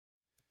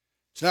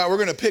Tonight we're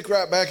going to pick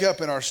right back up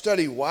in our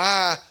study,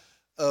 Why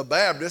a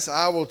Baptist?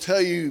 I will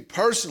tell you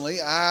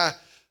personally, I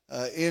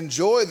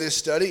enjoy this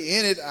study.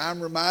 In it,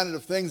 I'm reminded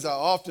of things I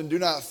often do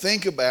not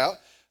think about.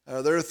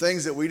 There are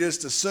things that we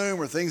just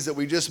assume or things that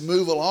we just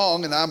move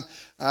along, and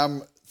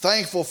I'm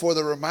thankful for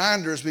the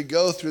reminder as we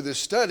go through this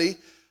study.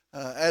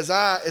 As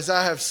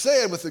I have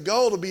said, with the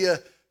goal to be a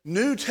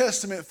New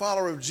Testament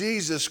follower of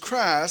Jesus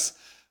Christ,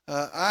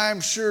 I'm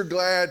sure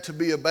glad to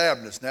be a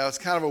Baptist. Now, it's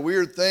kind of a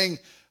weird thing.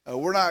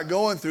 We're not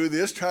going through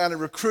this trying to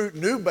recruit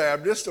new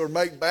Baptists or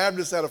make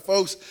Baptists out of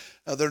folks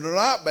that are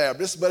not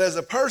Baptists. But as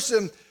a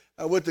person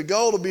with the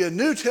goal to be a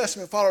New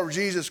Testament follower of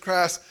Jesus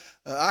Christ,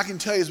 I can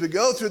tell you as we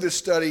go through this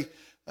study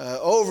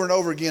over and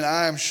over again,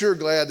 I am sure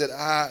glad that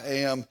I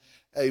am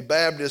a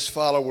Baptist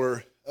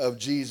follower of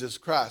Jesus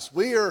Christ.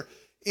 We are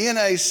in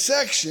a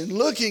section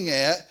looking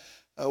at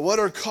what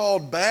are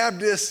called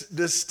Baptist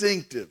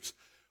distinctives,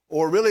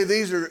 or really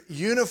these are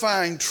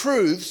unifying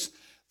truths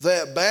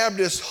that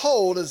Baptists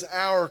hold as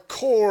our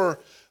core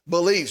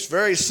beliefs.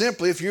 Very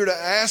simply, if you were to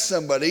ask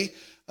somebody,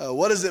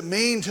 what does it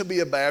mean to be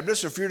a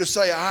Baptist? Or if you were to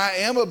say, I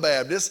am a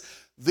Baptist,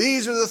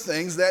 these are the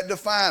things that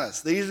define us.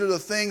 These are the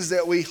things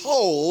that we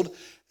hold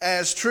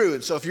as true.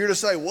 And so if you were to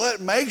say, what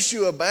makes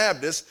you a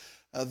Baptist?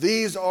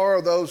 These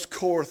are those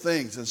core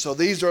things. And so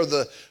these are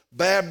the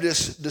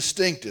Baptist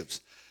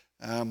distinctives.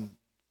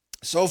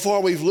 So far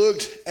we've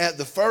looked at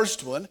the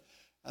first one.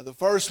 The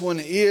first one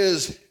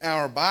is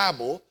our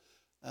Bible.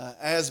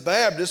 As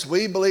Baptists,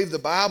 we believe the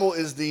Bible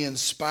is the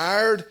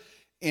inspired,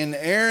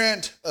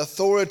 inerrant,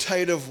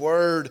 authoritative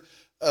Word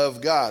of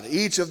God.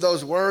 Each of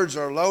those words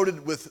are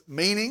loaded with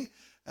meaning,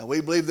 and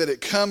we believe that it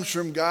comes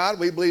from God.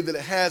 We believe that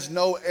it has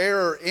no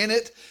error in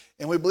it,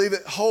 and we believe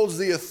it holds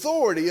the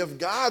authority of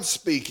God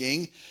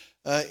speaking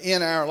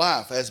in our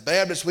life. As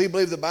Baptists, we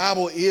believe the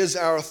Bible is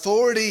our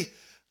authority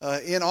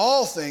in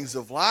all things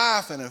of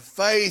life and of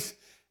faith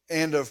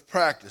and of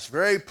practice.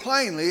 Very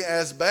plainly,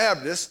 as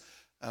Baptists,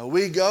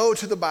 we go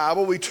to the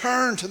Bible, we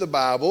turn to the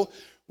Bible,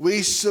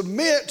 we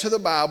submit to the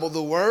Bible,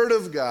 the Word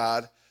of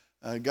God,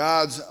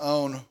 God's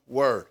own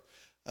Word.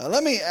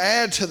 Let me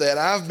add to that.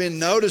 I've been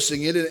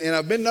noticing it, and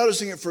I've been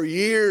noticing it for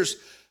years,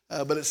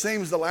 but it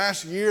seems the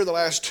last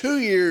 2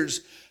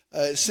 years,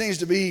 it seems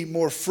to be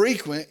more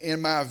frequent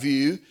in my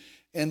view,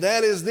 and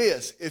that is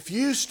this. If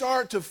you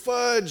start to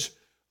fudge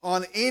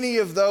on any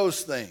of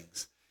those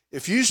things,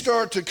 if you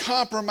start to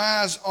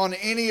compromise on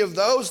any of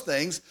those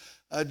things,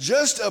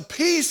 just a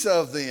piece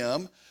of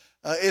them,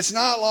 it's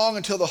not long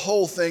until the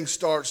whole thing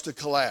starts to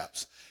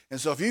collapse.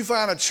 And so if you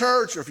find a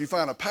church or if you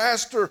find a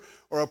pastor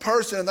or a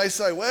person and they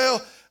say,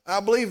 well, I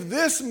believe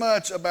this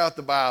much about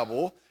the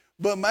Bible,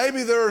 but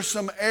maybe there are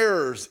some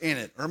errors in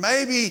it, or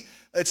maybe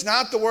it's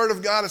not the Word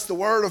of God, it's the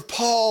word of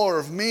Paul or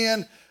of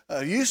men,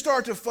 you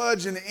start to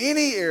fudge in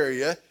any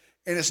area,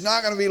 and it's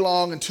not going to be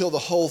long until the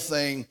whole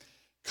thing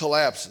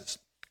collapses.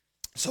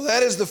 So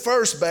that is the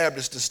first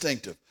Baptist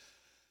distinctive.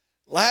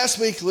 Last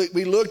week,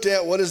 we looked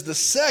at what is the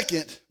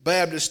second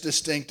Baptist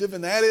distinctive,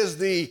 and that is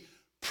the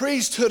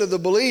priesthood of the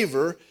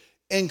believer,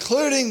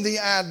 including the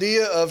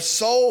idea of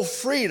soul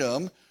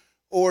freedom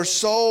or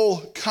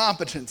soul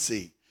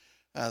competency.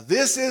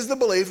 This is the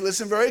belief,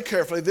 listen very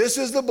carefully, this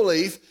is the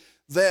belief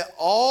that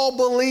all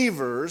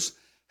believers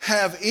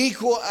have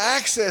equal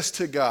access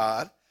to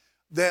God,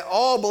 that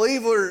all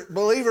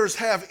believers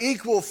have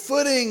equal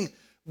footing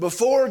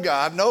before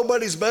God.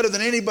 Nobody's better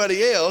than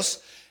anybody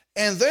else.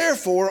 And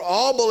therefore,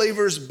 all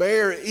believers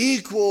bear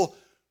equal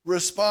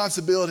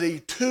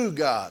responsibility to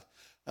God.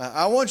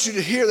 I want you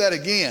to hear that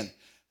again.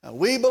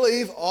 We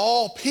believe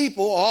all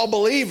people, all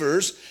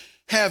believers,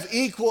 have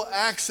equal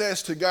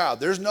access to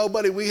God. There's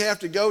nobody we have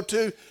to go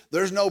to.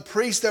 There's no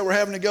priest that we're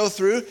having to go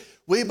through.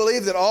 We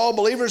believe that all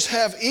believers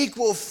have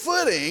equal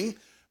footing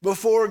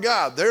before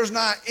God. There's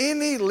not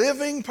any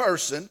living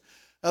person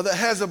that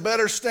has a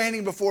better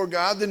standing before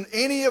God than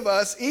any of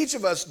us, each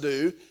of us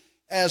do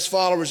as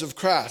followers of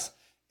Christ.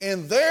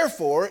 And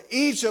therefore,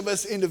 each of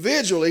us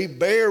individually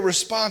bear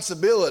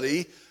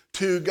responsibility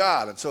to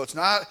God. And so it's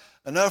not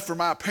enough for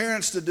my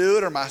parents to do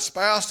it or my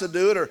spouse to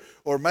do it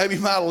or maybe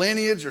my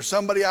lineage or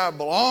somebody I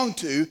belong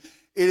to.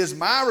 It is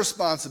my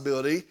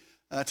responsibility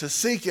to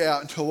seek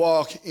out and to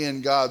walk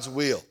in God's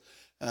will.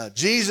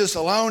 Jesus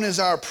alone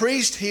is our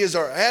priest. He is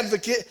our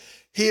advocate.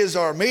 He is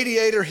our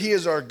mediator. He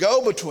is our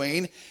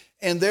go-between.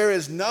 And there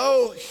is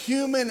no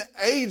human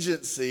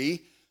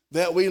agency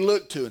that we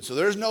look to. And so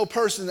there's no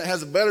person that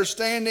has a better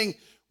standing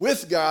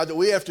with God that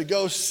we have to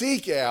go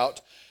seek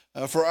out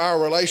for our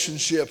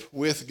relationship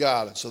with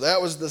God. And so that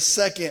was the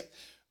second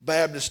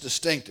Baptist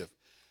distinctive.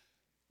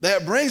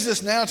 That brings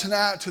us now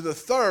tonight to the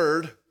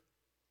third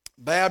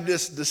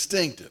Baptist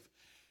distinctive.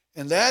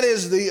 And that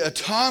is the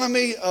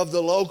autonomy of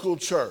the local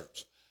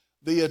church.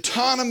 The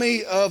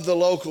autonomy of the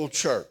local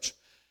church.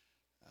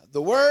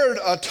 The word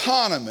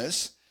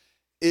autonomous,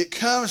 it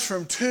comes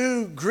from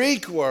two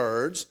Greek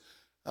words.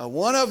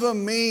 One of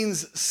them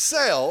means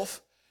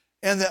self,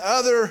 and the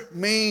other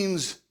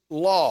means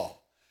law.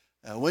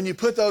 When you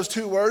put those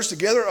two words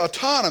together,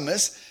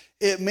 autonomous,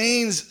 it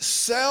means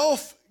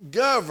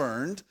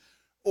self-governed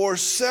or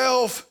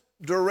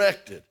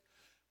self-directed.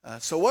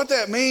 So what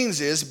that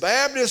means is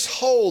Baptists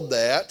hold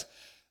that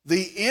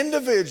the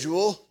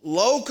individual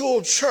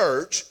local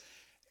church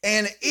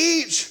and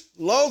each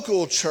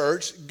local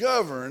church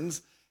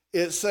governs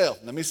itself.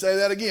 Let me say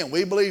that again.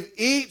 We believe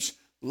each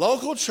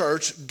local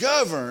church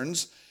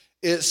governs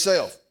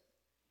itself.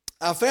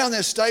 I found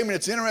this statement.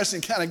 It's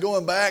interesting kind of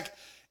going back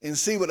and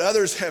see what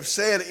others have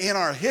said in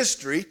our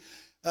history.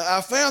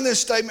 I found this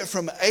statement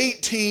from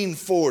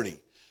 1840.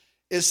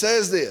 It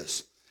says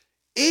this: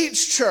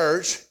 each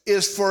church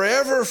is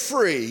forever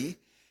free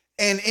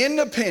and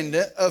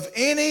independent of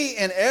any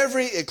and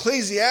every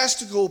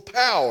ecclesiastical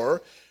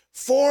power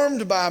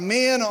formed by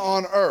men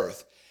on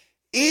earth,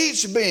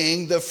 each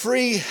being the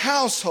free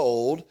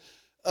household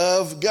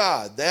of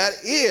God. That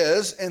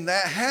is, and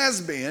that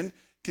has been,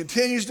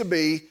 continues to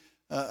be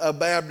a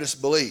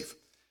Baptist belief.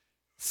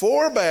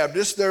 For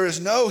Baptists, there is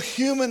no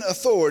human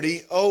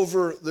authority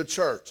over the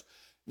church.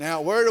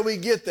 Now, where do we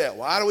get that?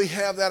 Why do we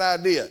have that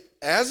idea?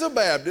 As a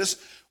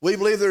Baptist, we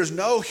believe there's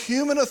no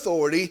human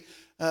authority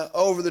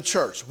over the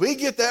church. We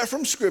get that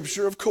from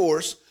Scripture, of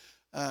course.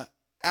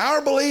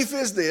 Our belief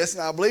is this,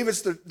 and I believe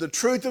it's the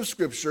truth of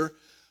Scripture: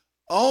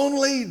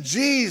 only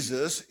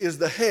Jesus is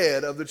the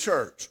head of the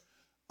church.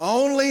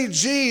 Only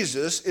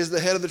Jesus is the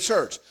head of the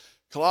church.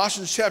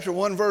 Colossians chapter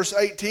 1, verse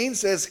 18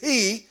 says,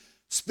 He,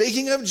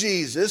 speaking of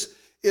Jesus,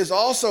 is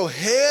also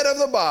head of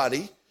the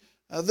body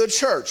of the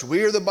church.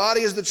 We are the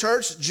body as the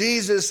church.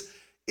 Jesus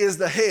is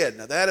the head.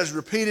 Now that is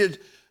repeated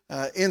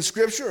in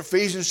Scripture.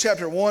 Ephesians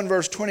chapter 1,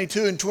 verse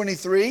 22 and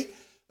 23.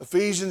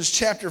 Ephesians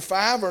chapter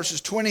 5,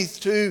 verses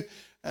 22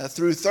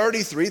 through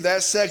 33.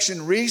 That section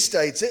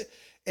restates it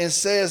and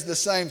says the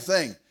same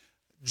thing.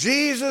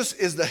 Jesus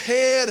is the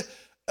head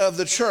of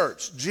the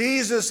church.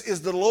 Jesus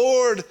is the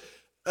Lord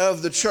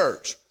of the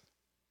church.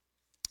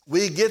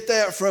 We get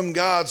that from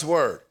God's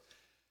Word.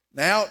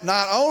 Now,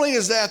 not only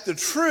is that the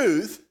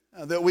truth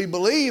that we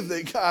believe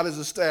that God has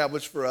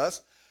established for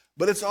us,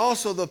 but it's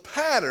also the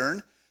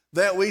pattern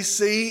that we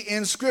see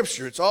in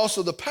Scripture. It's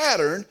also the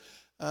pattern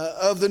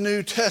of the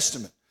New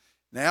Testament.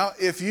 Now,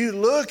 if you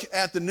look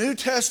at the New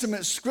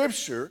Testament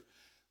Scripture,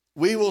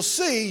 you will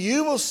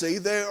see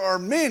there are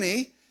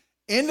many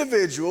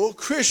individual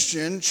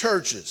Christian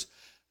churches.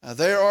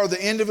 There are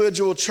the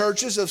individual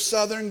churches of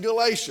southern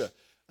Galatia.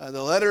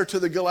 The letter to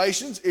the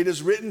Galatians, it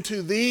is written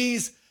to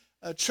these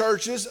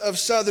churches of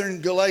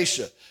southern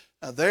Galatia.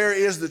 There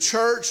is the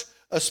church,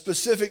 a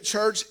specific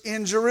church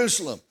in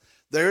Jerusalem.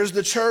 There's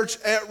the church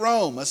at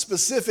Rome, a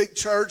specific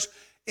church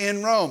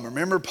in Rome.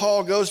 Remember,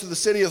 Paul goes to the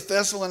city of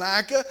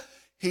Thessalonica.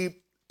 He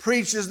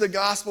preaches the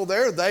gospel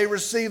there. They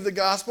receive the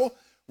gospel.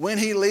 When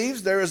he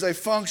leaves, there is a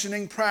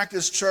functioning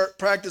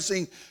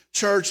practicing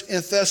church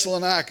in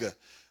Thessalonica.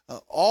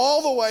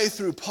 All the way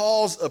through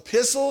Paul's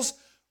epistles,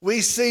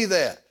 we see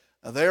that.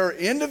 There are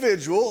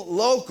individual,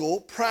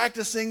 local,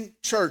 practicing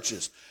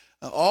churches.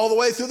 All the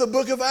way through the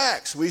book of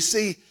Acts, we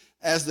see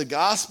as the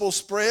gospel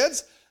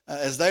spreads,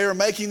 as they are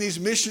making these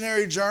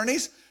missionary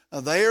journeys,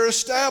 they are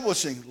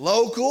establishing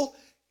local,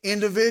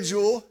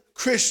 individual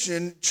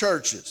Christian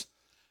churches.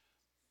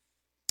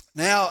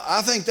 Now,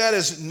 I think that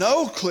is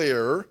no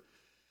clearer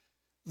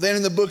than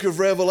in the book of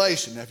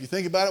Revelation. Now, if you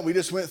think about it, we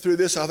just went through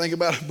this, I think,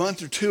 about a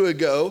month or two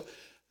ago.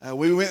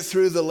 We went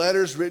through the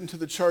letters written to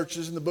the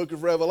churches in the book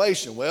of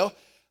Revelation. Well,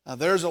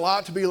 there's a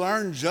lot to be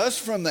learned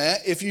just from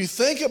that. If you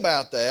think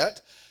about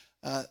that,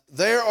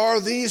 there are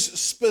these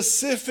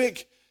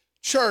specific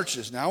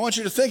churches. Now, I want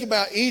you to think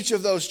about each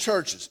of those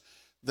churches.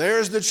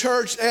 There's the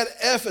church at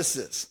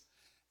Ephesus,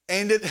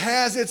 and it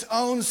has its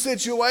own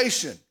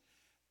situation,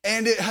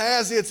 and it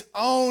has its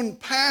own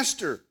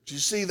pastor. Did you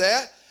see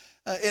that?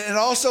 And it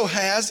also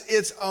has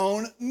its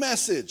own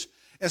message.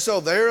 And so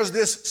there is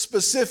this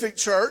specific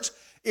church.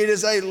 It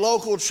is a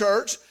local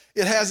church.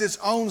 It has its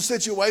own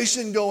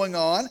situation going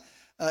on.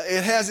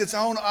 It has its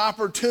own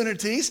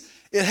opportunities.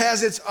 It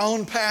has its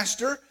own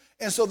pastor.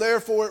 And so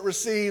therefore it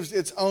receives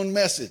its own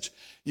message.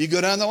 You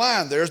go down the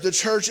line. There's the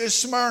church at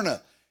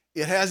Smyrna.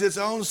 It has its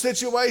own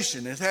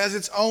situation. It has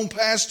its own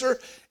pastor.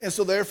 And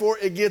so therefore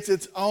it gets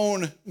its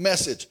own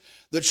message.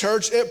 The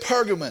church at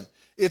Pergamon,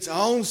 its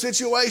own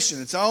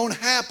situation, its own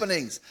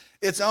happenings,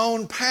 its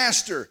own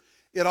pastor.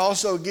 It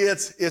also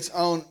gets its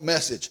own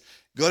message.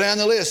 Go down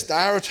the list.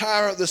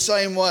 Thyatira, the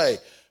same way.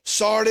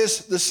 Sardis,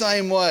 the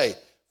same way.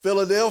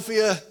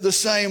 Philadelphia, the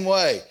same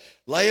way.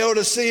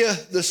 Laodicea,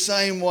 the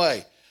same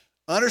way.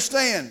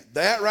 Understand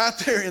that right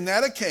there in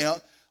that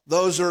account,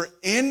 those are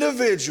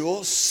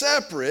individual,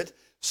 separate,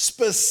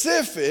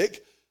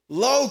 specific,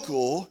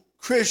 local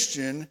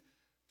Christian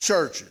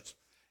churches.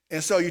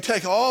 And so you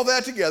take all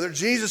that together.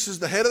 Jesus is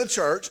the head of the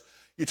church.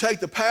 You take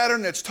the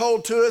pattern that's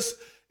told to us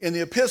in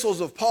the epistles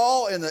of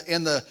Paul, in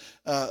the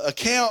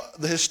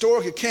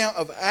historic account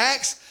of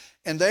Acts,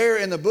 and there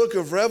in the book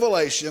of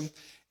Revelation.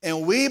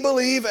 And we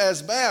believe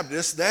as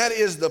Baptists that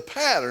is the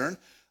pattern,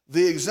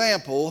 the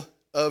example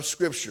of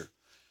Scripture.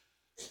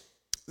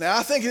 Now,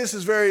 I think this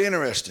is very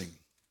interesting.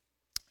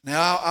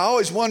 Now, I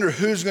always wonder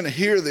who's going to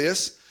hear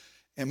this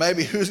and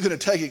maybe who's going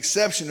to take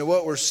exception to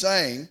what we're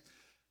saying.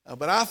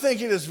 But I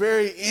think it is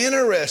very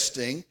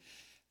interesting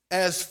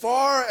as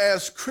far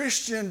as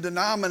Christian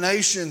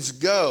denominations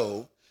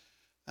go,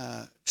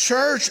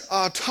 church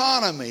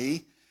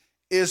autonomy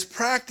is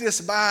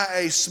practiced by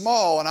a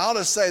small, and I'll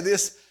just say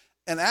this,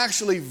 an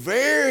actually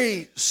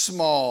very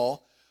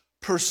small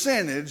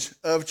percentage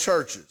of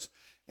churches.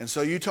 And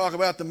so you talk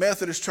about the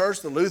Methodist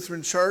Church, the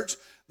Lutheran Church,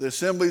 the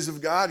Assemblies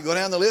of God, go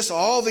down the list,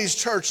 all these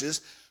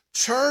churches,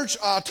 church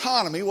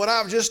autonomy, what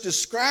I've just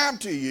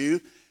described to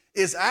you,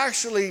 is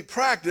actually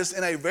practiced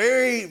in a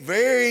very,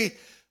 very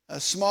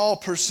small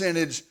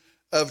percentage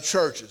of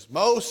churches.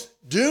 Most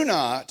do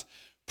not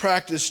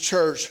practice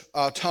church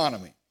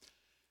autonomy.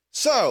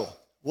 So,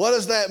 what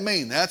does that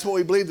mean? That's what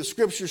we believe the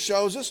Scripture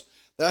shows us.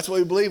 That's what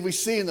we believe we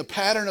see in the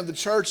pattern of the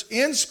church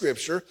in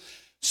Scripture.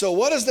 So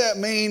what does that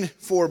mean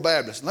for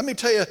Baptists? Let me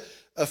tell you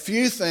a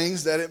few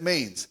things that it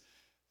means.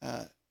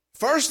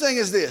 First thing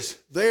is this: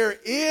 there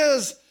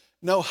is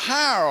no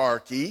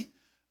hierarchy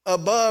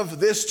above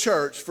this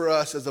church for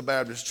us as a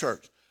Baptist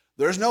church.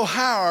 There's no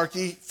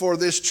hierarchy for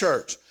this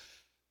church.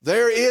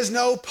 There is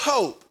no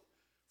pope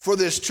for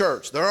this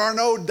church. There are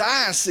no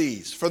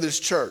dioceses for this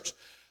church.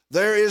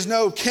 There is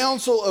no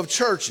council of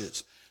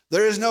churches.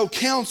 There is no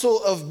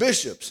council of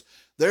bishops.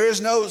 There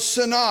is no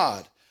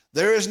synod.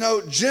 There is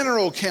no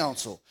general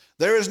council.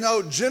 There is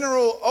no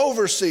general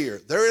overseer.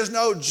 There is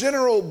no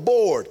general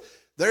board.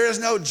 There is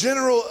no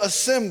general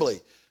assembly.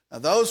 Now,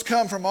 those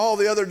come from all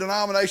the other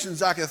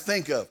denominations I can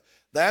think of.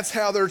 That's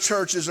how their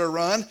churches are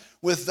run,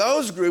 with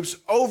those groups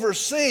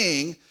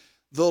overseeing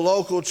the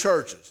local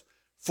churches.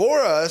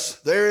 For us,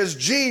 there is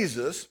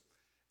Jesus,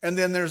 and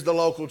then there's the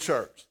local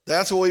church.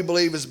 That's what we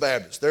believe as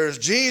Baptists. There is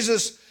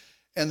Jesus,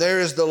 and there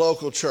is the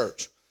local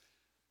church.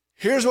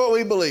 Here's what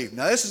we believe.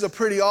 Now, this is a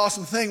pretty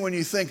awesome thing when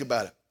you think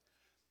about it.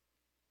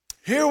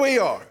 Here we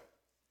are,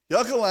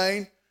 Yucca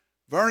Lane,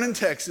 Vernon,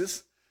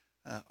 Texas.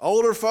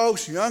 Older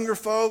folks, younger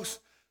folks.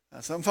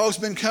 Some folks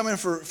have been coming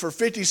for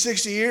 50,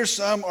 60 years.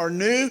 Some are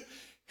new.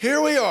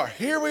 Here we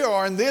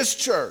are in this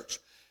church.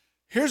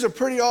 Here's a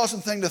pretty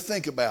awesome thing to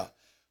think about.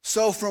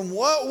 So from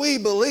what we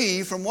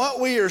believe, from what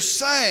we are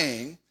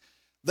saying,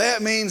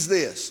 that means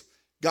this: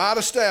 God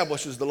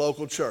establishes the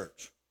local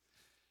church.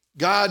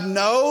 God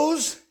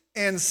knows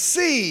and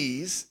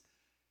sees,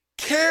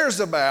 cares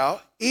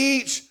about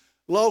each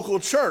local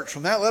church.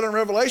 From that letter in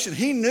Revelation,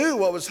 he knew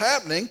what was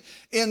happening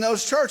in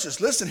those churches.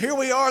 Listen, here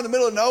we are in the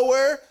middle of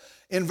nowhere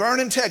in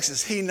Vernon,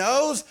 Texas. He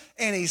knows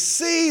and he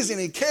sees and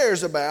he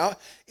cares about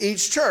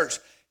each church.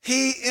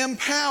 He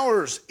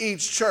empowers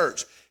each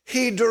church.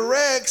 He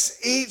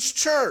directs each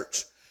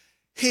church.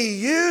 He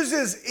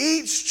uses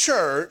each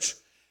church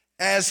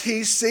as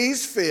he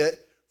sees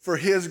fit for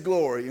his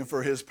glory and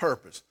for his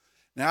purpose.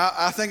 Now,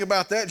 I think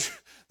about that.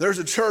 There's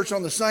a church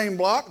on the same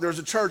block. There's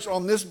a church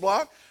on this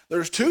block.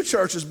 There's two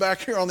churches back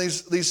here on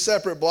these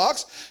separate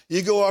blocks.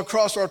 You go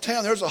across our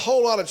town, there's a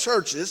whole lot of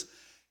churches.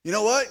 You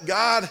know what?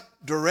 God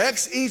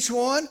directs each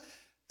one,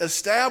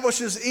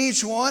 establishes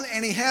each one,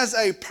 and he has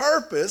a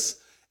purpose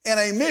and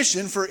a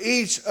mission for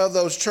each of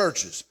those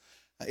churches.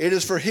 It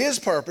is for his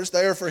purpose.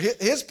 They are for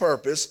his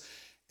purpose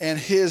and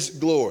his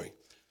glory.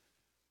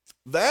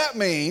 That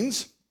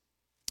means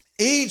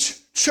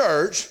each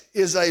church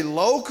is a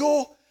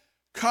local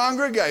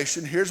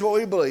congregation, here's what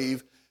we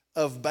believe,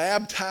 of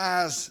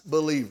baptized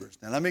believers.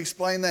 Now let me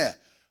explain that.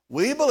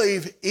 We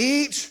believe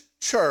each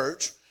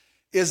church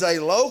is a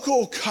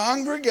local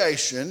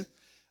congregation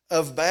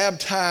of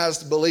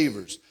baptized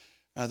believers.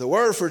 Now, the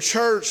word for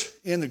church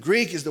in the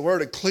Greek is the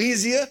word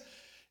ecclesia.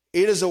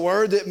 It is a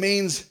word that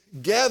means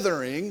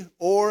gathering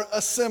or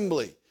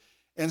assembly.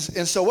 And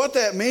so what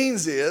that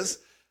means is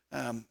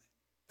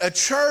a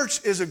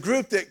church is a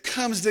group that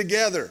comes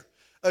together.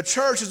 A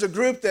church is a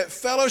group that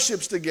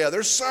fellowships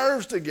together,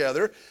 serves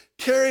together,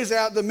 carries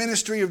out the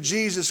ministry of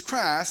Jesus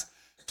Christ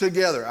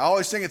together. I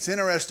always think it's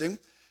interesting.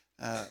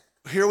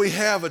 Here we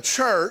have a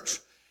church,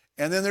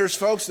 and then there's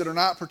folks that are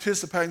not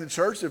participating in the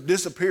church, that have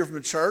disappeared from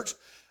the church.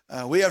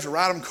 We have to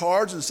write them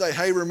cards and say,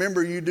 hey,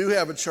 remember, you do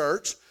have a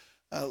church.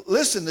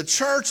 Listen, the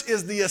church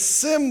is the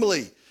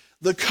assembly,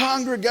 the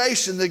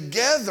congregation, the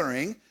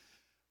gathering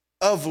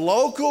of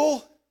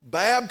local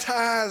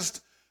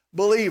baptized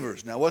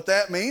believers. Now, what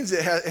that means,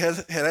 it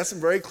has some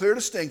very clear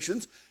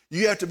distinctions.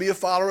 You have to be a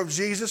follower of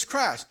Jesus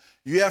Christ.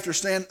 You have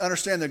to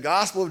understand the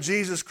gospel of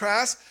Jesus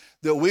Christ,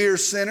 that we are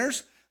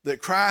sinners, that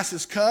Christ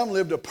has come,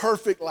 lived a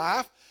perfect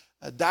life,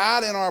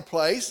 died in our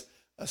place,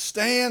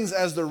 stands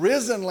as the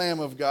risen Lamb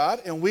of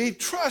God, and we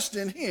trust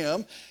in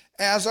him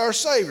as our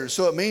Savior.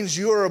 So it means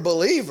you are a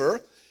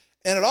believer,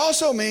 and it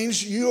also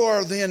means you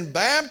are then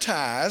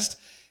baptized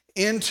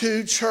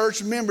into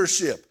church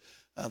membership.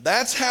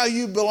 That's how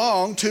you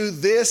belong to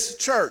this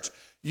church.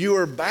 You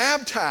are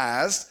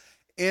baptized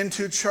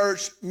into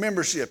church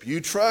membership.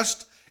 You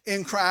trust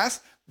in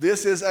Christ.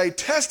 This is a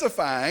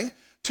testifying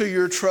to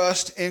your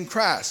trust in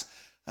Christ.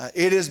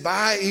 It is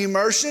by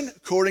immersion,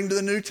 according to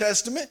the New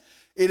Testament.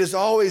 It is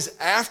always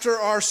after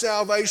our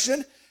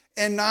salvation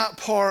and not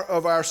part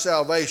of our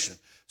salvation.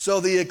 So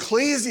the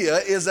ecclesia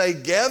is a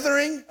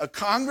gathering, a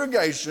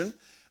congregation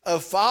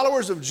of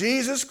followers of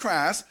Jesus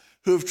Christ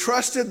who have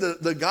trusted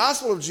the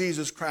gospel of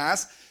Jesus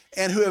Christ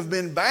and who have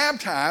been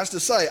baptized to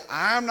say,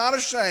 I'm not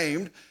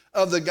ashamed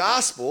of the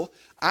gospel.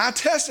 I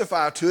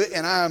testify to it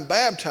and I am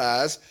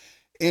baptized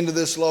into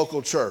this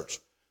local church.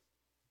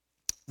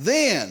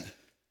 Then,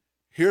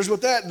 here's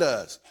what that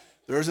does.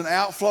 There's an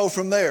outflow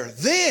from there.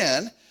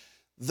 Then,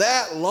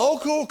 that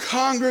local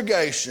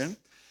congregation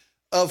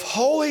of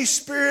Holy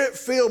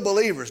Spirit-filled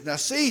believers. Now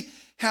see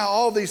how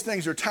all these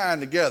things are tying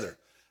together.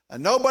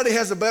 Nobody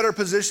has a better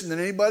position than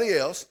anybody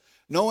else.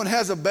 No one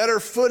has a better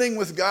footing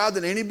with God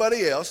than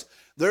anybody else.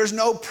 There's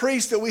no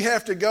priest that we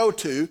have to go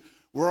to.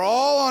 We're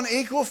all on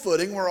equal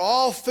footing. We're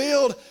all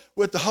filled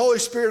with the Holy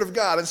Spirit of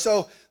God. And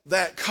so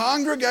that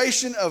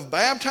congregation of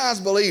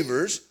baptized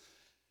believers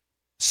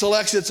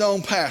selects its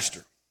own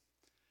pastor.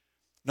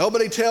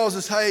 Nobody tells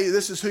us, hey,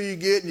 this is who you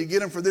get, and you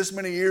get them for this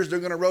many years, they're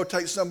going to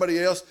rotate somebody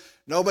else.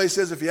 Nobody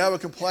says, if you have a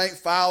complaint,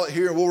 file it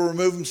here, and we'll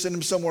remove them, send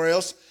them somewhere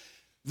else.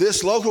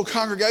 This local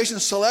congregation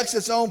selects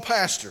its own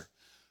pastor,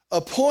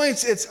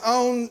 appoints its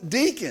own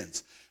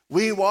deacons.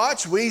 We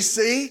watch, we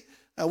see,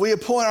 we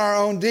appoint our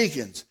own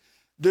deacons.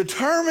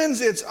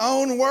 Determines its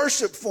own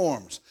worship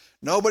forms.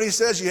 Nobody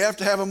says you have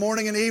to have a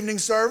morning and evening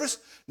service.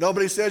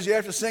 Nobody says you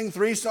have to sing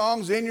 3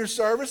 songs in your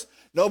service.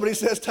 Nobody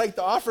says take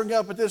the offering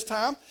up at this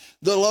time.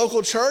 The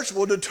local church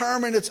will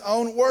determine its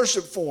own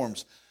worship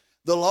forms.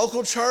 The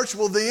local church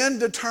will then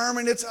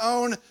determine its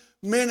own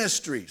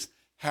ministries.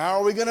 How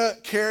are we going to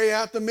carry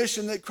out the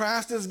mission that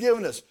Christ has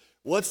given us?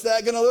 What's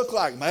that going to look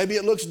like? Maybe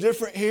it looks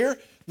different here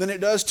than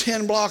it does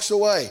 10 blocks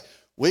away.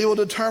 We will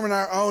determine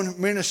our own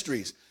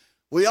ministries.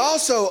 We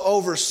also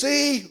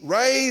oversee,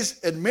 raise,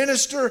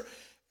 administer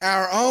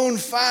our own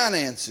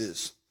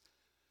finances.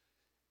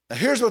 Now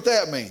here's what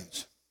that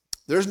means.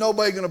 There's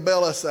nobody going to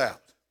bail us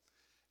out.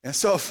 And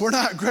so if we're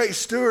not great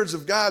stewards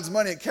of God's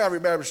money at Calvary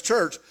Baptist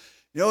Church,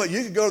 you know what?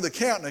 You can go to the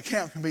account and the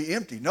account can be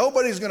empty.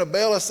 Nobody's going to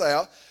bail us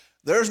out.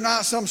 There's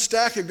not some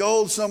stack of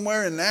gold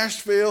somewhere in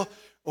Nashville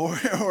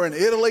or in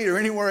Italy or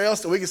anywhere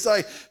else that we can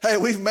say, hey,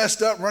 we've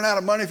messed up, run out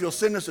of money if you'll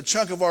send us a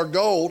chunk of our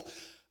gold.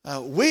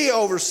 We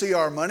oversee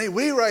our money.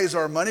 We raise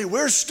our money.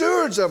 We're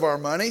stewards of our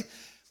money,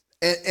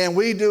 and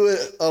we do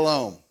it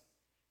alone.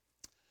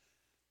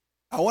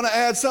 I want to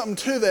add something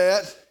to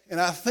that, and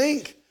I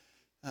think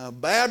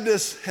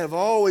Baptists have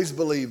always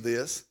believed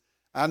this.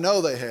 I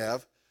know they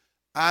have.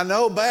 I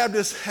know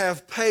Baptists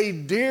have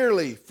paid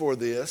dearly for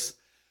this,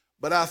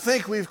 but I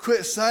think we've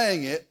quit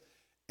saying it,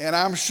 and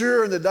I'm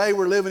sure in the day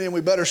we're living in,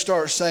 we better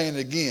start saying it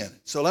again.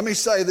 So let me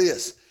say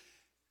this.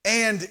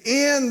 And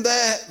in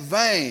that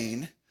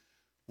vein,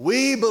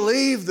 we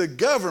believe the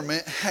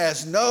government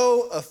has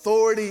no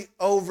authority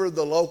over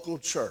the local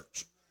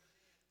church.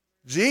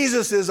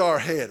 Jesus is our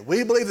head.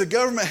 We believe the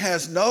government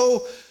has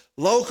no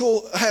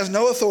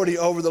authority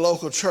over the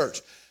local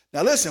church.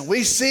 Now listen,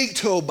 we seek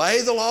to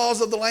obey the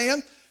laws of the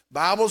land.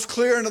 Bible's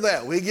clear into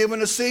that. We give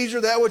unto Caesar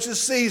that which is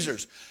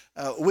Caesar's.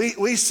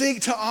 We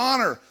seek to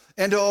honor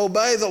and to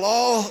obey the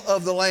law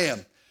of the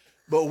land.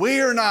 But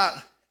we are not,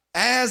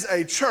 as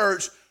a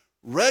church,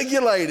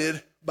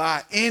 regulated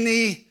by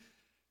any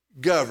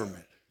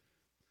government.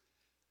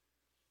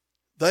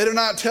 They do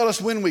not tell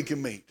us when we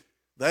can meet.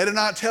 They do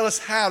not tell us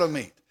how to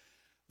meet.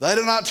 They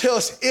do not tell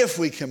us if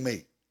we can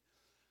meet.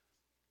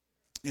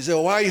 You say,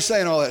 well, why are you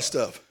saying all that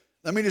stuff?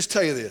 Let me just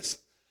tell you this.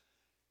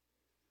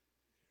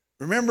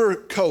 Remember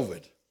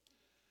COVID.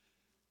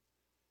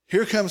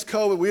 Here comes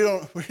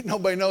COVID.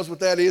 Nobody knows what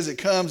that is. It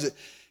comes, it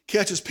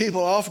catches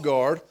people off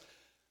guard.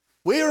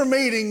 We were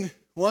meeting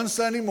one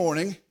Sunday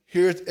morning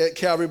here at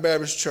Calvary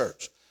Baptist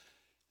Church.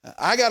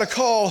 I got a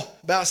call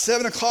about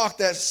 7 o'clock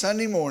that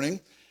Sunday morning,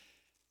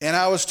 and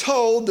I was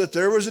told that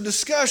there was a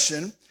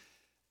discussion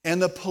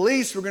and the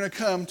police were going to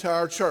come to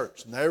our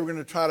church. And they were going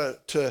to try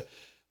to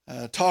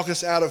talk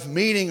us out of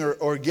meeting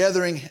or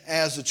gathering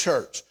as a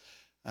church.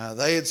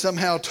 They had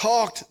somehow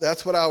talked.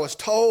 That's what I was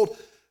told.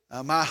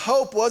 My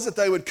hope was that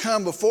they would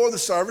come before the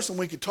service and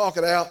we could talk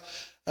it out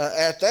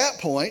at that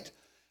point.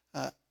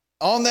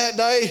 On that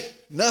day,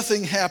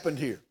 nothing happened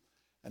here.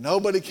 And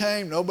nobody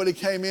came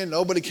in,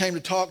 nobody came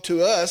to talk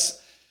to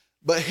us.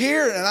 But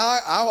here, and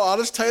I'll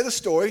just tell you the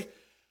story.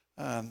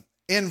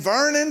 In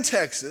Vernon,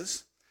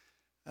 Texas,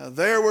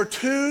 there were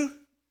 2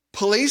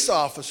 police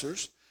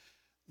officers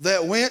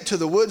that went to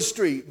the Wood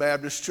Street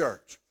Baptist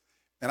Church.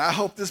 And I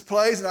hope this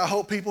plays and I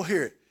hope people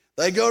hear it.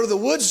 They go to the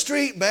Wood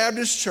Street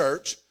Baptist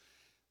Church.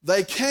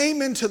 They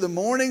came into the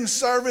morning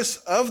service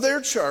of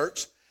their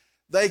church.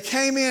 They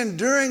came in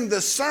during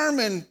the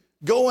sermon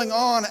going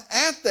on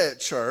at that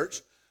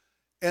church,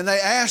 and they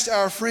asked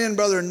our friend,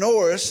 Brother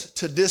Norris,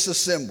 to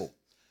disassemble.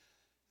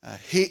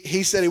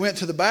 He said he went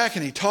to the back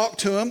and he talked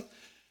to them,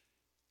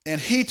 and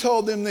he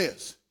told them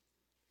this: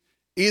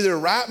 either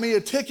write me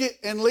a ticket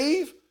and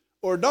leave,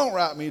 or don't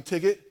write me a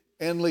ticket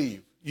and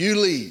leave. You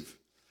leave.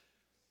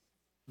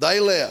 They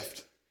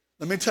left.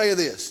 Let me tell you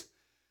this.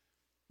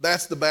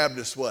 That's the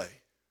Baptist way.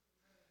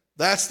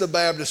 That's the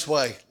Baptist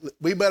way.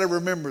 We better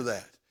remember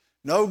that.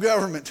 No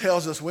government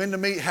tells us when to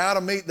meet, how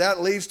to meet.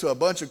 That leads to a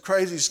bunch of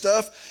crazy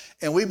stuff,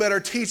 and we better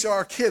teach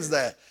our kids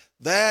that.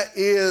 That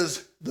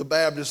is the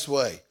Baptist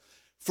way.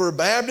 For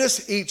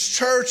Baptists, each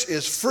church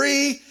is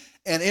free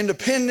and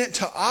independent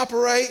to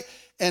operate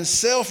and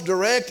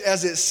self-direct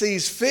as it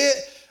sees fit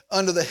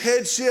under the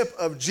headship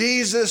of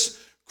Jesus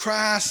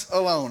Christ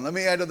alone. Let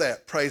me add to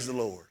that. Praise the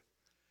Lord.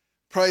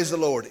 Praise the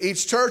Lord.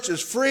 Each church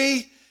is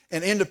free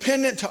and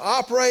independent to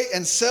operate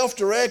and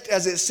self-direct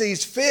as it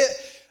sees fit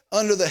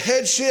under the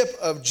headship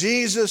of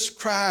Jesus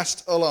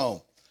Christ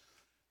alone.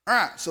 All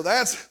right, so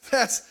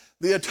that's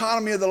the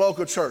autonomy of the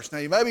local church. Now,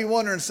 you may be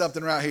wondering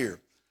something right here.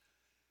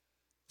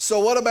 So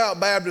what about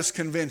Baptist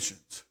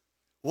conventions?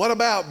 What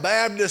about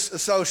Baptist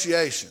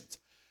associations?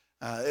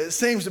 It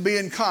seems to be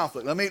in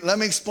conflict. Let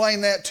me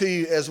explain that to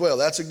you as well.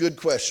 That's a good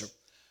question.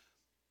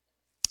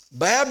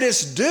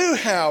 Baptists do,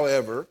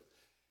 however,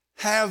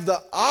 have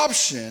the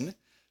option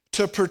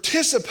to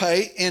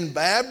participate in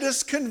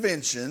Baptist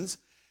conventions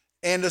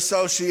and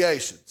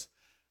associations.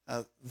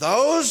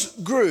 Those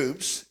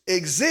groups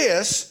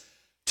exist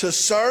to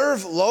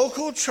serve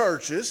local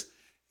churches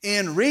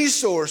in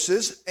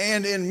resources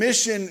and in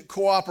mission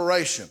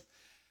cooperation.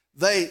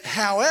 They,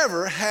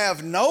 however,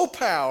 have no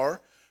power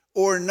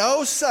or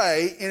no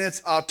say in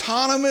its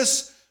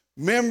autonomous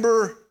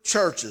member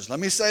churches. Let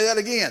me say that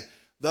again.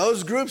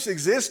 Those groups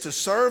exist to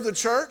serve the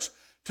church,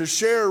 to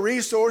share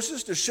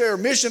resources, to share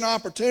mission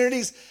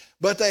opportunities,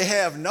 but they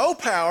have no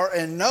power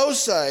and no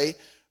say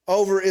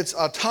over its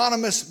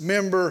autonomous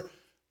member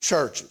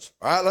churches.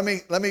 All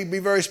right, let me be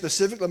very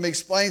specific. Let me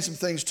explain some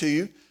things to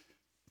you.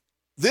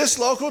 This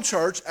local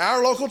church,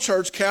 our local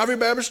church, Calvary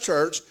Baptist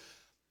Church,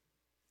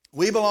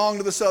 we belong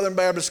to the Southern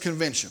Baptist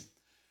Convention.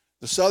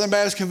 The Southern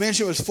Baptist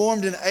Convention was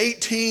formed in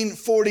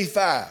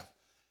 1845.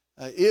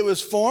 It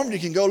was formed, you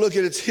can go look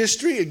at its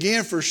history,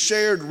 again, for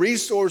shared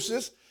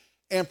resources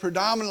and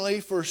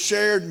predominantly for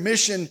shared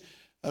mission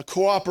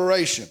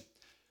cooperation.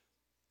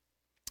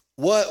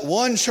 What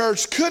one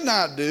church could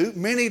not do,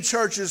 many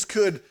churches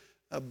could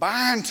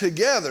bind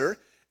together,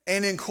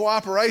 and in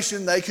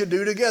cooperation they could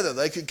do together.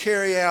 They could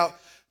carry out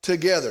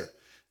together.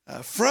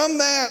 From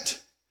that,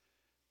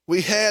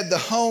 we had the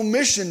Home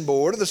Mission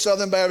Board of the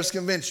Southern Baptist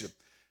Convention.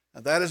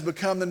 Now, that has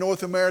become the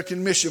North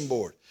American Mission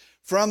Board.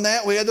 From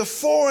that, we had the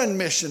Foreign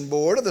Mission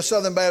Board of the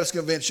Southern Baptist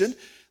Convention.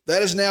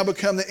 That has now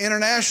become the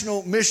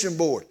International Mission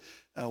Board.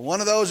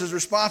 One of those is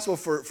responsible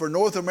for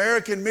North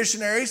American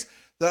missionaries.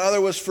 The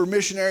other was for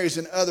missionaries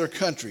in other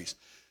countries.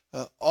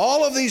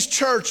 All of these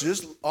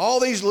churches, all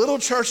these little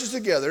churches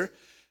together,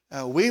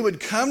 we would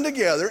come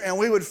together and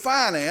we would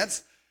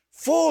finance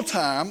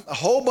full-time, a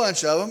whole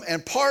bunch of them,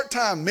 and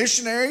part-time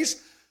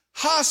missionaries,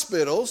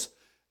 hospitals,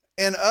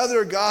 and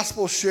other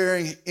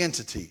gospel-sharing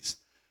entities.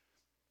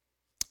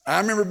 I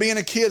remember being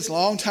a kid a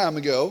long time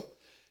ago,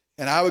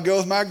 and I would go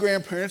with my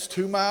grandparents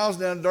 2 miles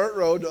down a dirt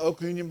road to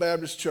Oak Union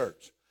Baptist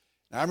Church.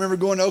 And I remember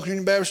going to Oak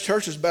Union Baptist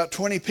Church. There's about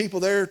 20 people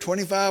there,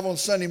 25 on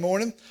Sunday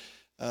morning.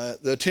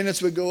 The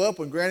attendance would go up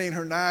when Granny and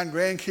her 9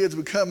 grandkids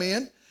would come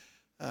in.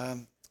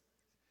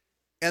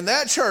 And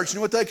that church, you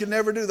know what they could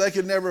never do? They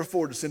could never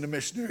afford to send a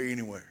missionary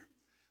anywhere.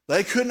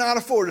 They could not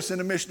afford to send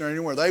a missionary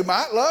anywhere. They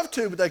might love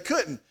to, but they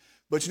couldn't.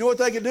 But you know what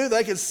they could do?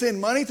 They could send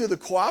money through the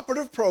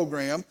cooperative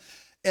program,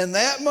 and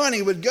that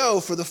money would go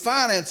for the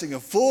financing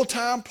of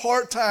full-time,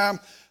 part-time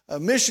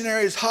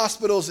missionaries,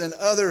 hospitals, and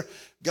other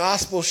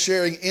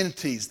gospel-sharing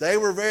entities. They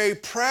were very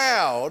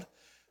proud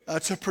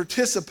to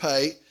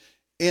participate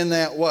in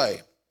that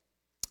way.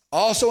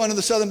 Also under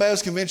the Southern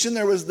Baptist Convention,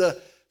 there was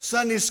the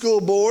Sunday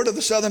School Board of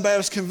the Southern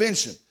Baptist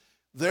Convention.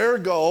 Their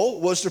goal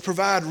was to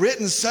provide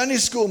written Sunday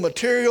school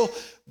material,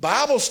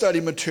 Bible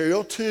study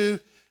material to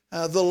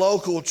the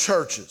local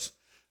churches.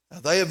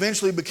 They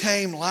eventually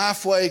became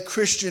Lifeway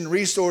Christian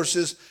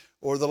Resources,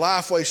 or the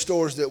Lifeway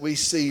stores that we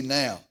see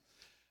now.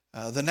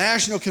 The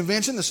National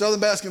Convention, the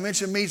Southern Baptist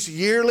Convention, meets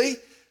yearly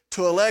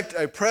to elect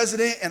a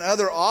president and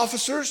other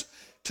officers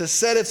to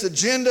set its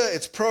agenda,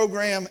 its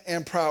program,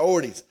 and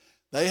priorities.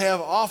 They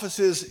have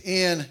offices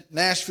in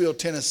Nashville,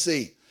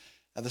 Tennessee.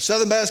 The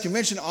Southern Baptist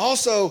Convention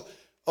also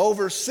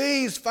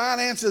oversees,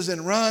 finances,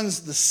 and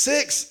runs the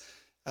 6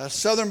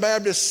 Southern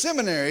Baptist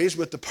seminaries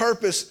with the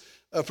purpose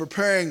of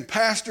preparing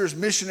pastors,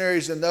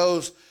 missionaries, and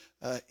those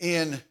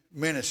in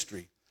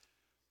ministry.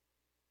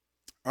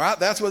 All right,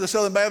 that's what the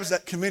Southern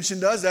Baptist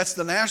Convention does. That's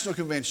the National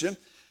Convention.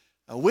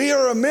 We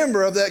are a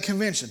member of that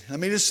convention.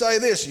 Let me just say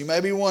this. You may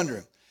be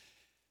wondering.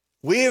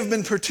 We have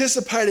been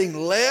participating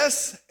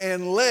less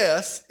and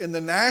less in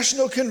the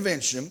National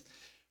Convention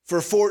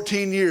for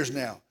 14 years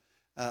now.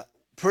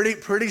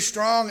 Pretty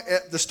strong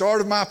at the start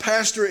of my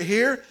pastorate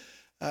here,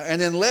 and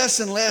then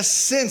less and less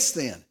since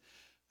then.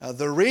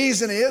 The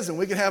reason is, and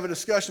we can have a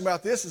discussion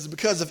about this, is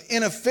because of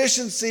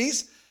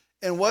inefficiencies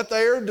in what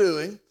they are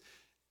doing,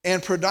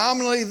 and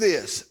predominantly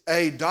this,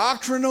 a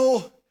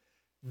doctrinal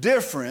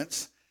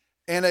difference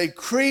and a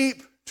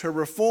creep to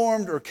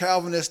Reformed or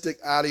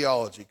Calvinistic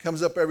ideology.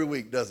 Comes up every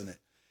week, doesn't it?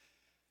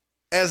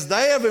 As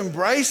they have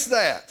embraced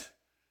that,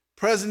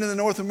 President of the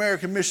North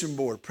American Mission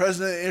Board,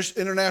 President of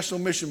the International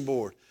Mission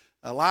Board,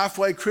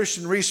 Lifeway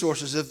Christian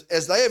Resources,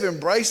 as they have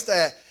embraced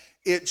that,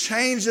 it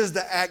changes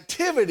the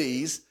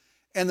activities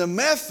and the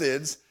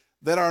methods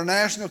that our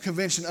national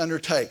convention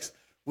undertakes.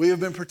 We have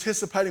been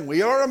participating.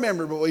 We are a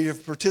member, but we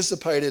have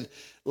participated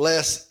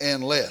less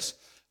and less.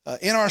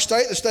 In our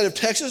state, the state of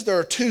Texas, there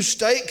are two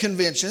state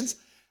conventions.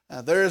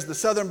 There is the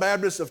Southern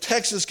Baptist of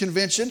Texas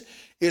Convention.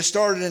 It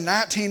started in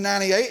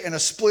 1998 and a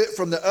split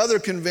from the other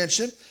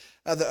convention.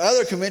 The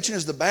other convention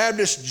is the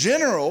Baptist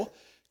General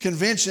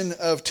Convention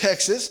of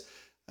Texas.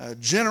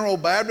 General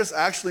Baptist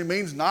actually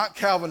means not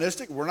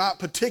Calvinistic. We're not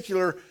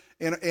particular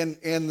in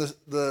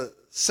the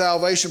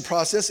salvation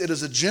process. It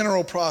is a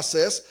general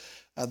process.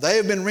 They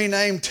have been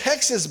renamed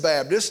Texas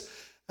Baptist.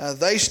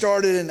 They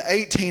started in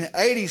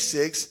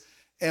 1886,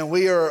 and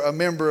we are a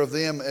member of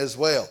them as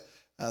well.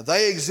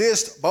 They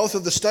exist, both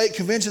of the state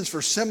conventions,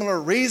 for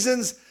similar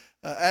reasons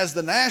as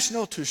the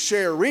national, to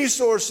share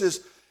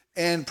resources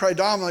and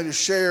predominantly to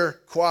share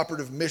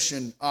cooperative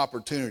mission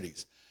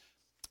opportunities.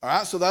 All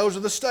right, so those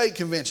are the state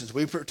conventions.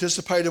 We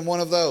participate in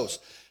one of those.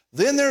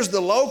 Then there's the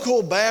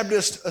local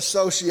Baptist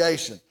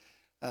Association.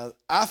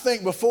 I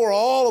think before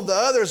all of the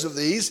others of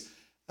these,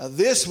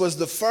 this was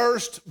the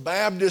first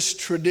Baptist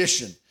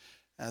tradition.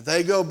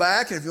 They go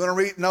back, and if you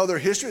want to know their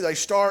history, they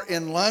start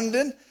in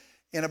London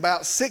in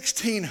about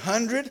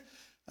 1600.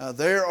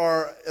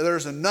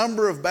 There's a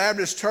number of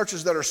Baptist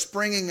churches that are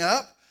springing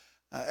up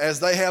as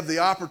they have the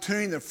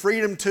opportunity and the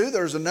freedom to.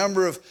 There's a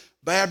number of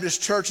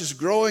Baptist churches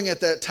growing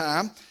at that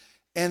time,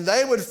 and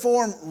they would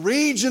form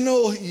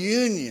regional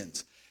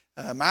unions.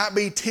 Might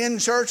be 10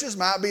 churches,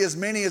 might be as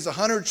many as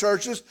 100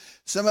 churches,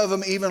 some of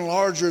them even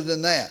larger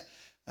than that.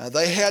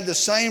 They had the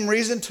same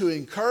reason, to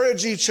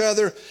encourage each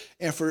other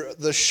and for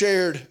the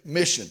shared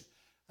mission.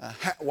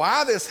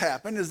 Why this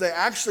happened is they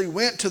actually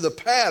went to the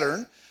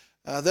pattern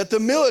that the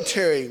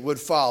military would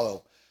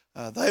follow.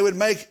 They would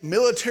make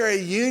military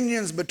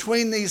unions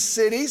between these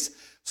cities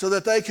so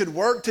that they could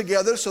work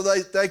together, so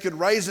they could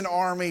raise an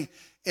army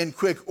in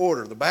quick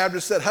order. The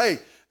Baptists said, hey,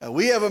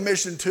 we have a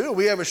mission too.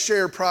 We have a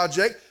shared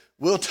project.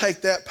 We'll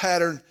take that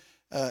pattern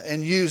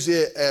and use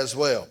it as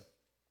well.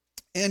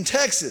 In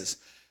Texas,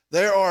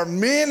 there are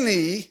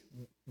many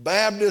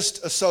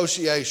Baptist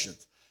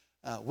associations.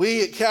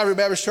 We at Calvary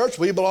Baptist Church,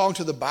 we belong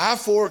to the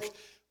Bifork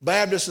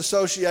Baptist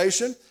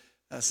Association.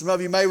 Some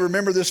of you may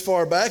remember this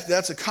far back.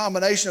 That's a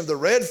combination of the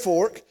Red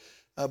Fork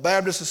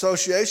Baptist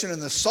Association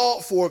and the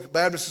Salt Fork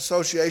Baptist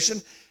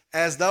Association.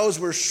 As those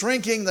were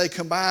shrinking, they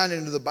combined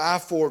into the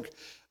Bifork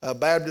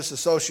Baptist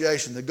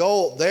Association. The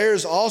goal there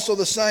is also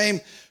the same: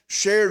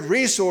 shared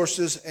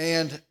resources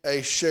and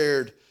a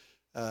shared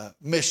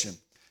mission.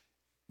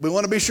 We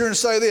want to be sure and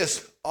say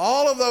this: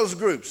 all of those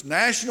groups,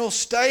 national,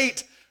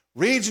 state,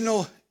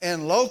 regional,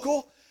 and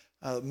local,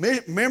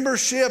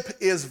 membership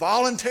is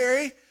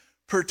voluntary,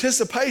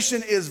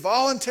 participation is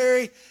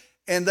voluntary,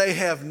 and they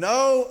have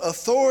no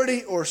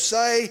authority or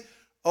say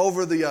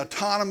over the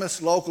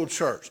autonomous local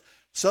church.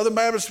 Southern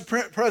Baptist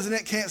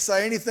president can't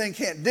say anything,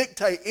 can't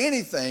dictate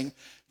anything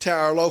to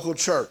our local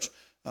church.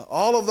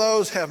 All of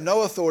those have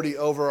no authority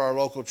over our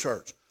local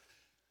church.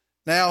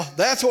 Now,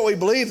 that's what we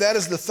believe. That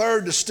is the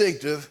third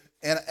distinctive,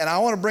 and I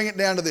want to bring it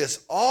down to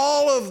this.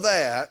 All of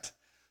that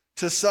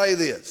to say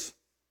this: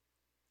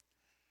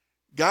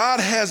 God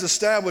has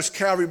established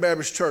Calvary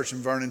Baptist Church in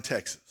Vernon,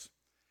 Texas,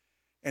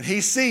 and He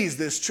sees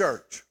this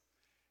church,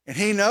 and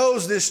He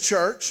knows this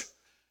church.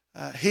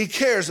 He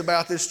cares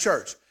about this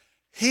church.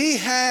 He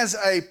has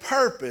a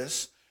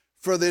purpose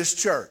for this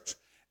church.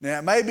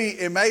 Now,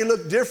 it may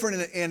look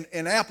different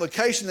in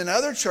application than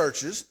other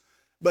churches,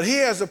 but He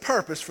has a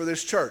purpose for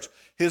this church.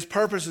 His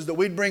purpose is that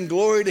we'd bring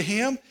glory to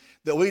Him,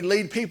 that we'd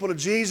lead people to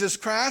Jesus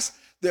Christ,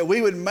 that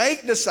we would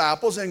make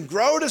disciples and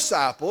grow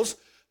disciples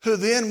who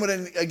then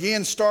would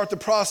again start the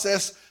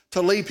process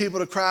to lead people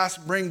to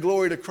Christ, bring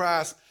glory to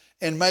Christ,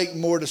 and make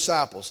more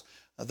disciples.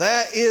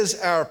 That is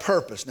our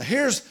purpose. Now,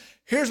 here's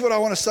what I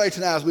want to say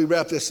tonight as we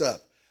wrap this up.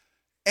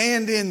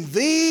 And in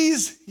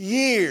these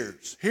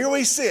years, here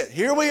we sit,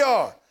 here we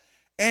are,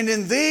 and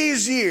in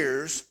these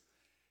years,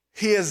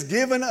 He has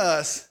given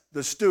us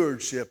the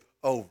stewardship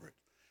over it.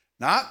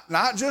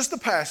 Not just the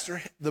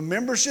pastor, the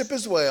membership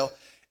as well.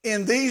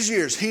 In these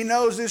years, He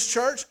knows this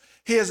church,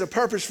 He has a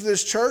purpose for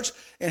this church,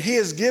 and He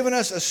has given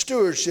us a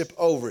stewardship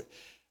over it.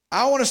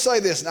 I want to say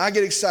this, and I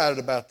get excited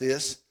about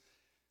this.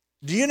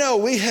 Do you know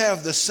we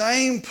have the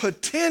same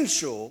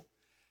potential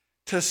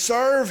to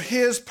serve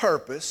His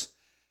purpose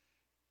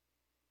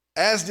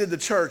as did the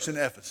church in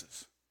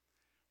Ephesus?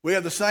 We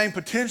have the same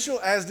potential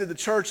as did the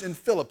church in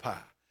Philippi.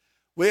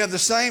 We have the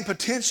same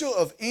potential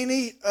of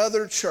any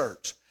other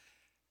church.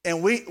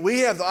 And we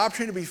have the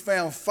opportunity to be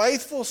found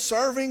faithful,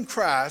 serving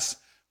Christ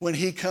when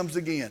He comes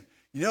again.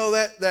 You know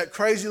that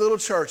crazy little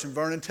church in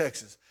Vernon,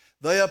 Texas?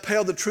 They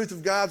upheld the truth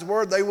of God's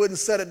word. They wouldn't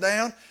set it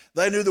down.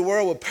 They knew the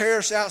world would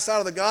perish outside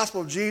of the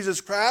gospel of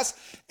Jesus Christ.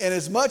 And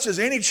as much as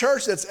any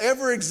church that's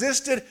ever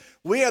existed,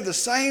 we have the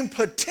same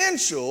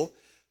potential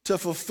to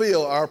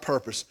fulfill our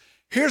purpose.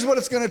 Here's what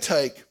it's going to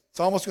take. It's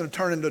almost going to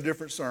turn into a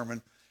different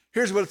sermon.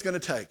 Here's what it's going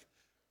to take.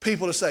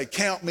 People to say,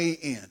 count me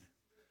in.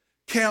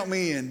 count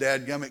me in,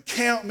 dadgummit.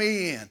 Count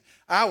me in.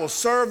 I will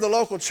serve the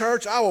local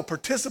church. I will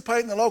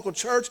participate in the local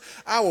church.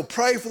 I will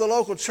pray for the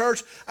local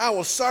church. I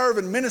will serve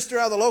and minister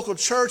out of the local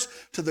church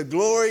to the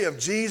glory of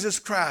Jesus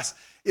Christ.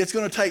 It's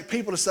going to take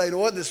people to say,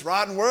 what, this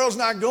rotten world's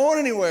not going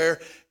anywhere.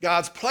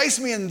 God's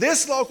placed me in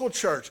this local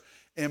church.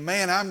 And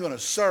man, I'm going to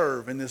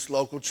serve in this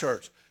local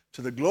church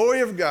to the glory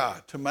of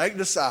God, to make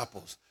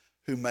disciples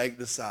who make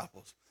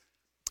disciples.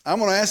 I'm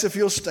going to ask if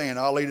you'll stand.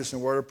 I'll lead us in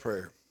a word of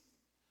prayer.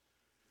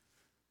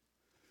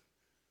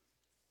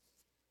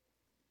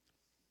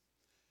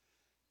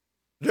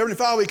 Dear Heavenly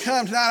Father, we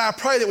come tonight. I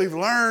pray that we've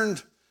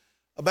learned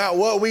about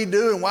what we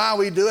do and why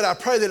we do it. I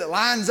pray that it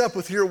lines up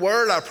with your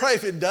word. I pray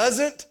if it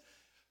doesn't,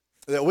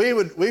 that we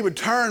would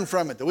turn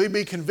from it, that we'd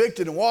be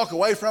convicted and walk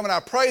away from it.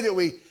 I pray that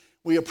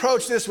we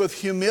approach this with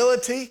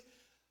humility,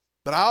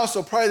 but I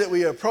also pray that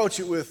we approach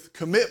it with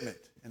commitment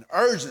and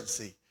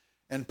urgency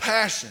and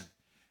passion.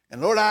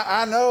 And Lord,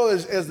 I know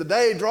as the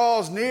day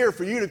draws near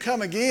for you to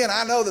come again,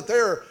 I know that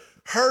there are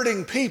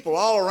hurting people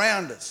all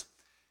around us,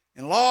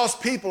 and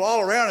lost people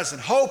all around us,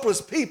 and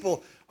hopeless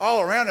people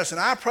all around us.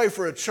 And I pray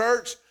for a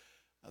church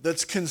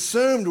that's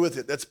consumed with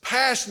it, that's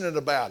passionate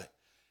about it,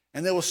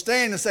 and that will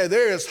stand and say,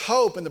 there is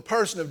hope in the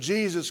person of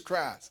Jesus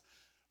Christ.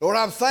 Lord,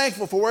 I'm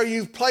thankful for where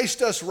you've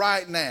placed us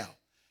right now.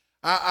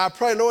 I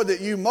pray, Lord,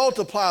 that you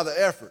multiply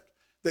the effort,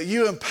 that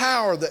you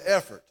empower the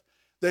effort,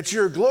 that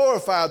you're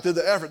glorified through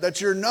the effort, that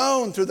you're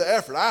known through the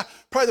effort. I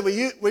pray that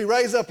we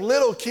raise up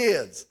little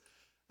kids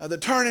that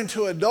turn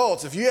into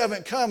adults, if you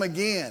haven't come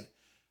again,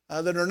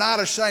 that are not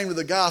ashamed of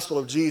the gospel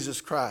of Jesus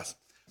Christ.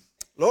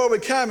 Lord, we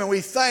come and we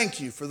thank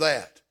you for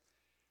that.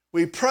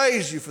 We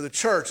praise you for the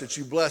church that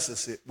you bless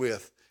us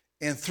with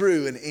and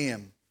through and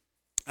in.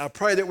 I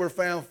pray that we're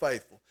found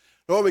faithful.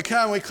 Lord, we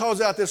come and we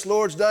close out this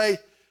Lord's Day,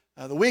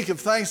 the week of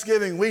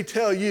Thanksgiving. We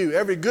tell you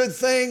every good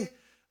thing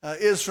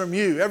is from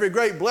you. Every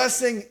great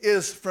blessing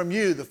is from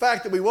you. The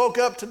fact that we woke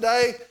up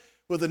today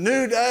with a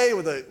new day,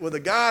 with a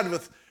God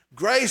with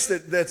grace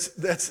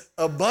that's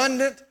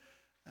abundant,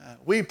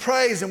 we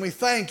praise and we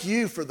thank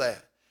you for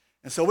that.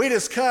 And so we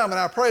just come, and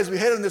I pray as we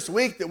head in this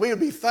week that we would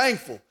be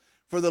thankful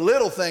for the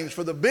little things,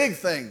 for the big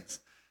things.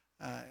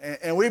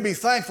 And we'd be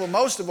thankful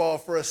most of all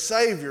for a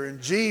Savior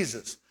in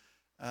Jesus,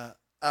 a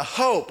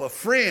hope, a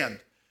friend,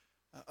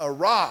 a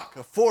rock,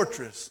 a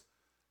fortress,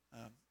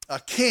 a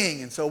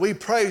king. And so we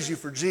praise you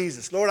for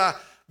Jesus. Lord,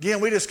 again,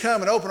 we just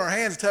come and open our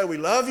hands and tell you we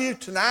love you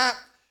tonight.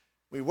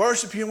 We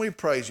worship you and we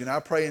praise you. And I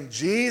pray in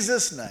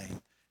Jesus'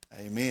 name,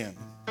 amen.